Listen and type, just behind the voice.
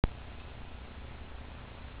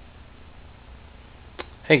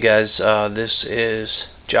Hey guys, this is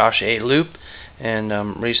Josh 8 Loop, and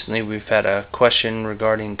recently we've had a question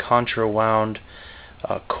regarding contra-wound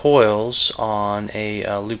coils on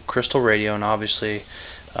a loop crystal radio, and obviously,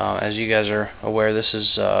 as you guys are aware, this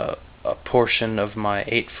is a portion of my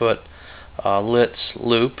 8-foot Litz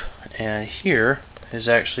loop, and here is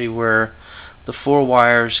actually where the 4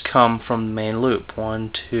 wires come from the main loop.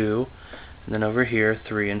 1, 2, and then over here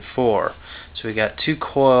 3 and 4. So we got 2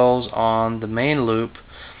 coils on the main loop,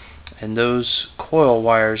 and those coil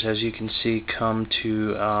wires, as you can see, come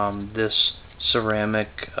to this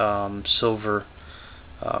ceramic silver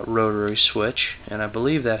rotary switch, and I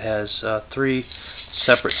believe that has 3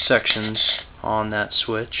 separate sections on that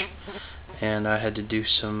switch, and I had to do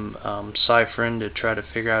some ciphering to try to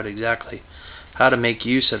figure out exactly how to make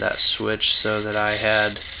use of that switch so that I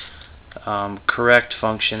had correct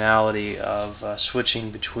functionality of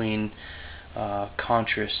switching between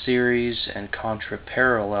contra series and contra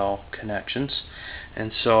parallel connections.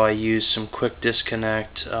 And so I used some quick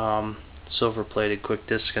disconnect, silver plated quick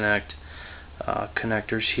disconnect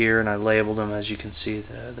connectors here, and I labeled them, as you can see,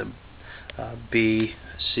 the B,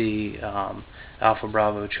 C, Alpha,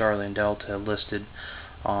 Bravo, Charlie, and Delta listed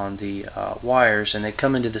on the wires, and they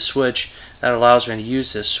come into the switch. That allows me to use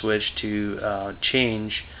this switch to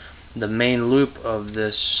change the main loop of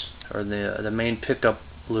this, or the main pickup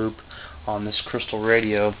loop on this crystal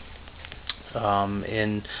radio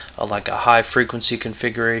in like a high frequency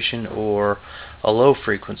configuration or a low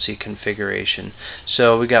frequency configuration.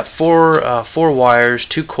 So we got four wires,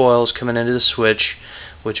 2 coils coming into the switch,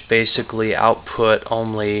 which basically output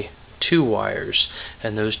only 2 wires,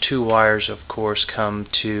 and those 2 wires of course come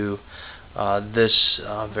to this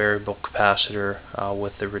variable capacitor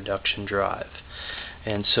with the reduction drive.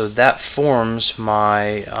 And so that forms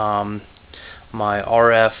my my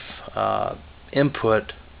RF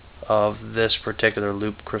input of this particular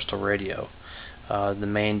loop crystal radio, the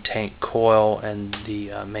main tank coil and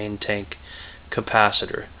the main tank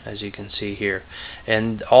capacitor, as you can see here.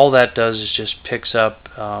 And all that does is just picks up,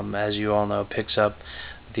 as you all know, picks up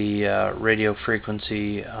the radio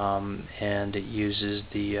frequency, and it uses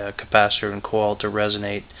the capacitor and coil to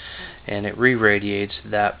resonate, and it re-radiates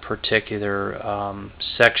that particular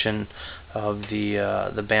section of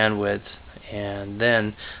the bandwidth, and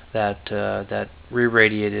then that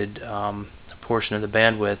re-radiated portion of the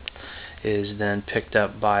bandwidth is then picked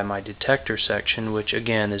up by my detector section, which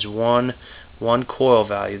again is one coil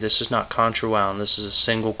value. This is not contra-wound, this is a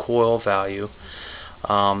single coil value.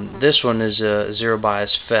 This one is a zero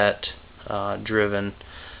bias FET driven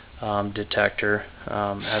detector,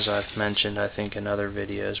 as I've mentioned I think in other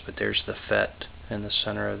videos, but there's the FET in the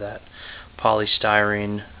center of that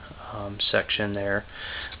polystyrene section there.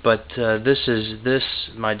 But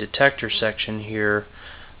my detector section here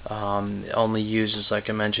only uses, like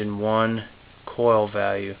I mentioned, 1 coil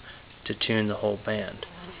value to tune the whole band.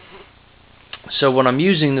 So when I'm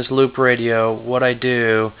using this loop radio, what I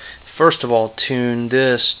do, first of all, tune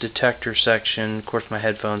this detector section. Of course my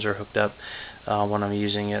headphones are hooked up when I'm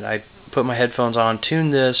using it. I put my headphones on,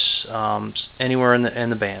 tune this anywhere in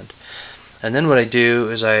the band, and then what I do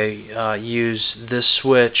is I use this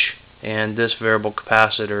switch and this variable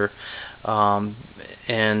capacitor,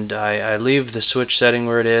 and I leave the switch setting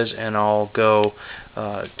where it is, and I'll go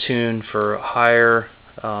tune for higher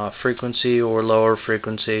frequency or lower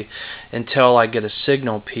frequency until I get a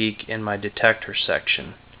signal peak in my detector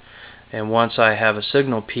section. And once I have a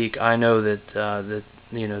signal peak, I know that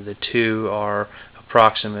the 2 are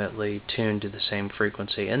approximately tuned to the same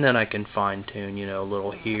frequency, and then I can fine tune, a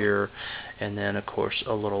little here and then of course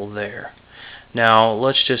a little there. Now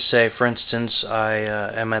let's just say, for instance, I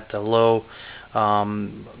am at the low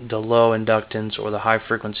inductance or the high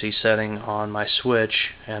frequency setting on my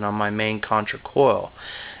switch and on my main contra coil.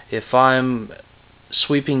 If I'm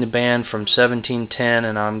sweeping the band from 1710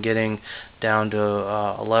 and I'm getting down to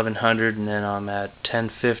 1100, and then I'm at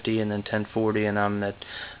 1050 and then 1040, and I'm at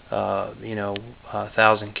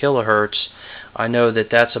 1000 kilohertz, I know that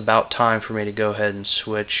that's about time for me to go ahead and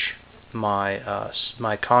switch my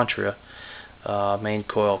my contra main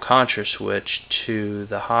coil contra switch to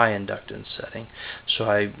the high inductance setting. So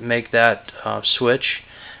I make that switch,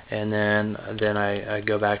 and then I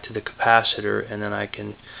go back to the capacitor, and then I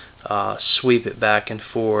can sweep it back and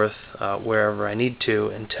forth wherever I need to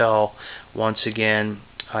until once again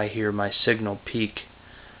I hear my signal peak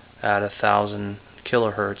at 1000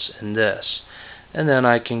 kilohertz in this. And then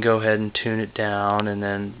I can go ahead and tune it down, and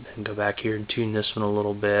then go back here and tune this one a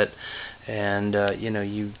little bit, and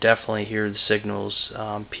you definitely hear the signals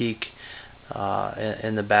peak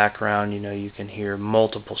In the background, you can hear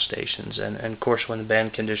multiple stations, and of course when the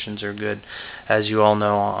band conditions are good, as you all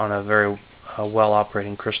know, on a very well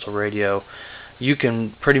operating crystal radio, you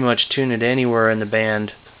can pretty much tune it anywhere in the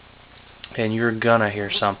band and you're gonna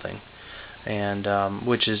hear something, and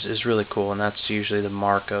which is really cool, and that's usually the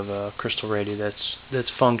mark of a crystal radio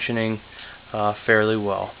that's functioning fairly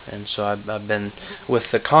well. And so I've been with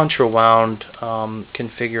the contra-wound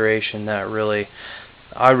configuration. I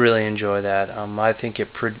really enjoy that. I think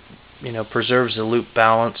it preserves the loop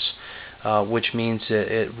balance, which means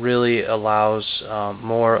that it really allows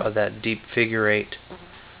more of that deep figure eight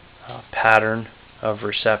pattern of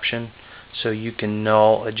reception, so you can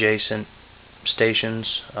null adjacent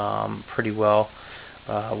stations pretty well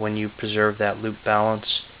when you preserve that loop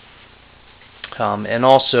balance. And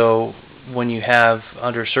also, when you have,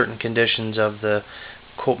 under certain conditions of the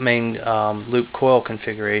main loop coil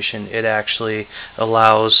configuration, it actually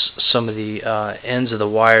allows some of the ends of the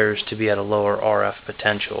wires to be at a lower RF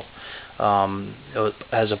potential,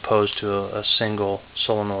 as opposed to a single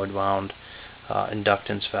solenoid wound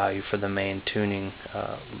inductance value for the main tuning,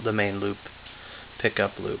 the main loop,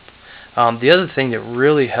 pickup loop. The other thing that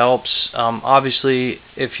really helps, obviously,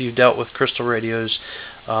 if you've dealt with crystal radios,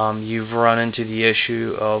 you've run into the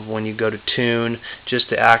issue of when you go to tune, just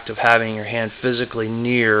the act of having your hand physically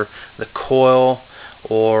near the coil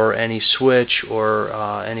or any switch or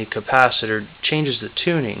any capacitor changes the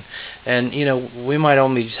tuning. And we might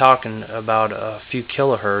only be talking about a few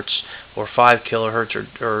kilohertz or 5 kilohertz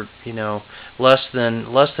or less than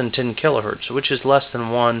 10 kilohertz, which is less than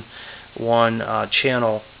one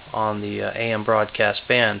channel on the AM broadcast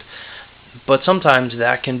band. But sometimes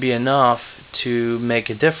that can be enough to make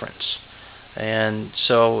a difference, and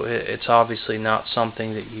so it's obviously not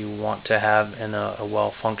something that you want to have in a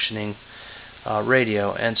well-functioning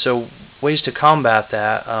radio. And so ways to combat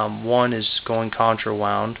that, one is going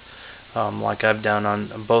contra-wound, like I've done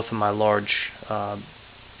on both of my large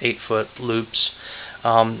 8-foot loops,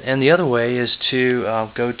 and the other way is to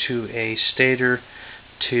go to a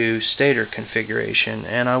Stator-Stator configuration,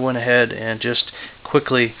 and I went ahead and just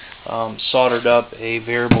quickly soldered up a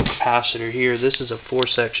variable capacitor here. This is a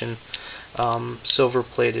 4-section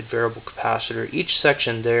silver-plated variable capacitor. Each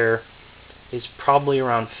section there is probably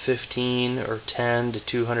around 15 or 10 to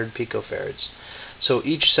 200 picofarads. So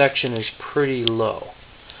each section is pretty low.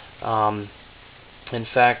 In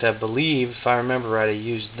fact, I believe, if I remember right, I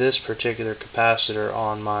used this particular capacitor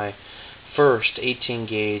on my first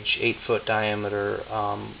 18-gauge, 8-foot diameter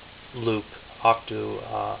loop,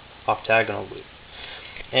 octagonal loop.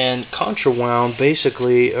 And contra-wound,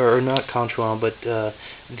 basically, or not contra-wound, but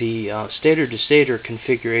the stator-to-stator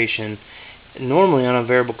configuration, normally on a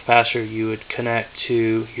variable capacitor you would connect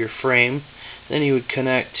to your frame, then you would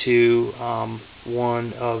connect to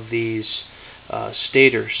one of these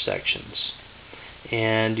stator sections,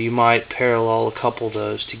 and you might parallel a couple of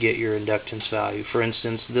those to get your inductance value. For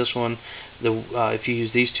instance, this one, if you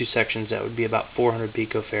use these two sections, that would be about 400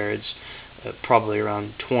 picofarads, probably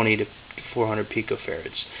around 20 to 400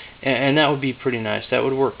 picofarads, and that would be pretty nice. That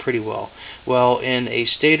would work pretty well. Well, in a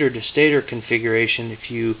stator-to-stator configuration,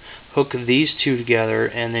 if you hook these two together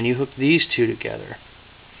and then you hook these two together,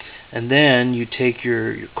 and then you take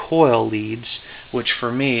your coil leads, which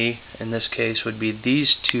for me in this case would be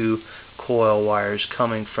these two coil wires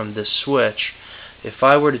coming from this switch. If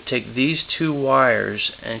I were to take these two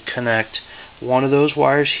wires and connect one of those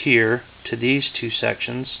wires here to these two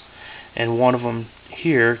sections and one of them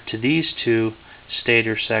here to these two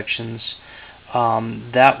stator sections,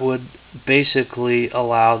 that would basically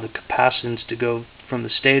allow the capacitance to go from the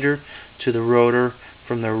stator to the rotor,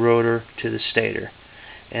 from the rotor to the stator.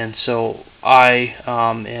 And so I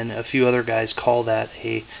and a few other guys call that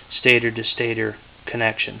a stator-to-stator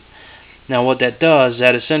connection. Now what that does,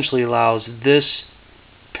 that essentially allows this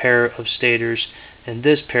pair of stators and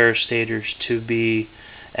this pair of stators to be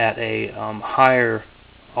at a higher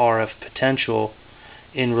RF potential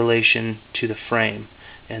in relation to the frame,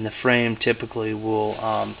 and the frame typically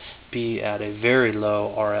will be at a very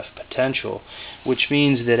low RF potential, which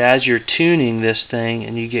means that as you're tuning this thing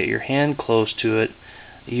and you get your hand close to it,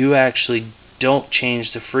 you actually don't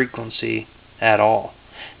change the frequency at all,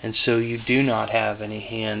 and so you do not have any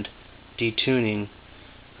hand detuning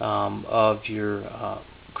of your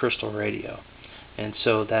crystal radio. And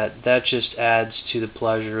so that just adds to the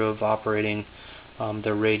pleasure of operating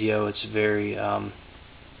the radio. It's very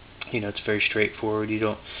it's very straightforward.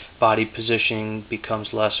 Body positioning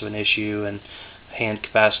becomes less of an issue, and hand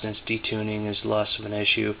capacitance detuning is less of an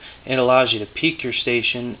issue. It allows you to peak your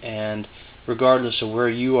station, and regardless of where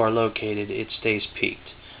you are located, it stays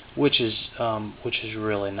peaked, which is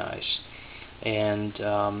really nice. And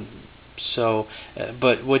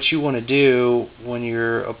but what you want to do when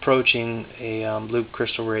you're approaching a loop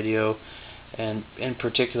crystal radio, and in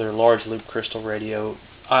particular large loop crystal radio,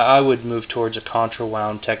 I would move towards a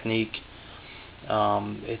contra-wound technique.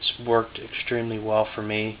 It's worked extremely well for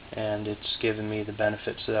me, and it's given me the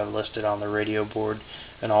benefits that I've listed on the radio board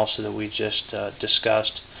and also that we just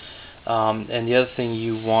discussed. And the other thing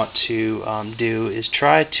you want to do is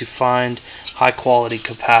try to find high quality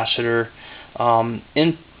capacitor.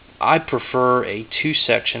 I prefer a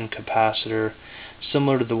 2-section capacitor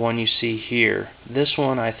similar to the one you see here. This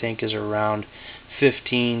one I think is around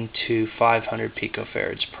 15 to 500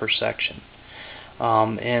 picofarads per section.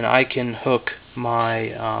 And I can hook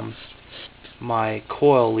my my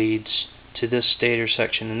coil leads to this stator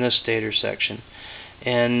section and this stator section,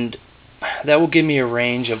 and that will give me a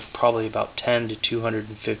range of probably about 10 to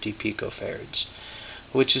 250 picofarads,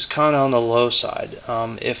 which is kind of on the low side.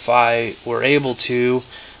 If I were able to,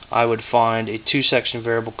 I would find a 2-section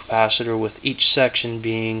variable capacitor with each section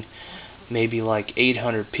being maybe like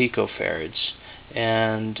 800 picofarads.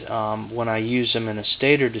 And when I use them in a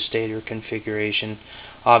stator-to-stator configuration,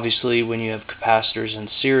 obviously when you have capacitors in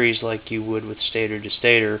series like you would with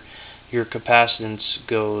stator-to-stator, your capacitance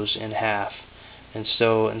goes in half. And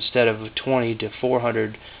so instead of 20 to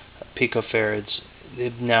 400 picofarads,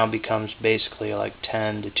 it now becomes basically like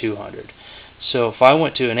 10 to 200. So if I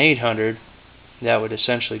went to an 800, that would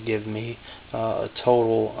essentially give me a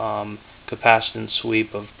total capacitance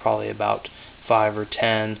sweep of probably about 5 or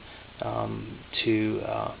 10 to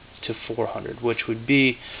 400, which would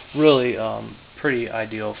be really pretty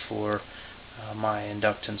ideal for my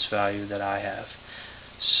inductance value that I have.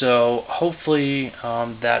 So hopefully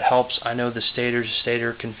that helps. I know the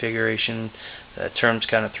stator-to-stator configuration, that term's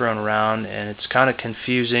kind of thrown around and it's kind of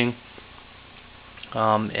confusing,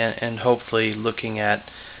 and hopefully looking at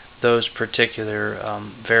those particular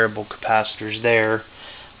variable capacitors there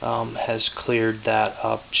has cleared that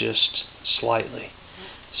up just slightly.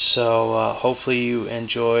 So hopefully you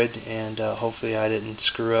enjoyed, and hopefully I didn't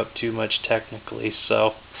screw up too much technically.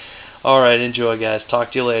 So alright, enjoy guys.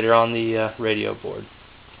 Talk to you later on the radio board.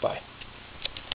 Bye.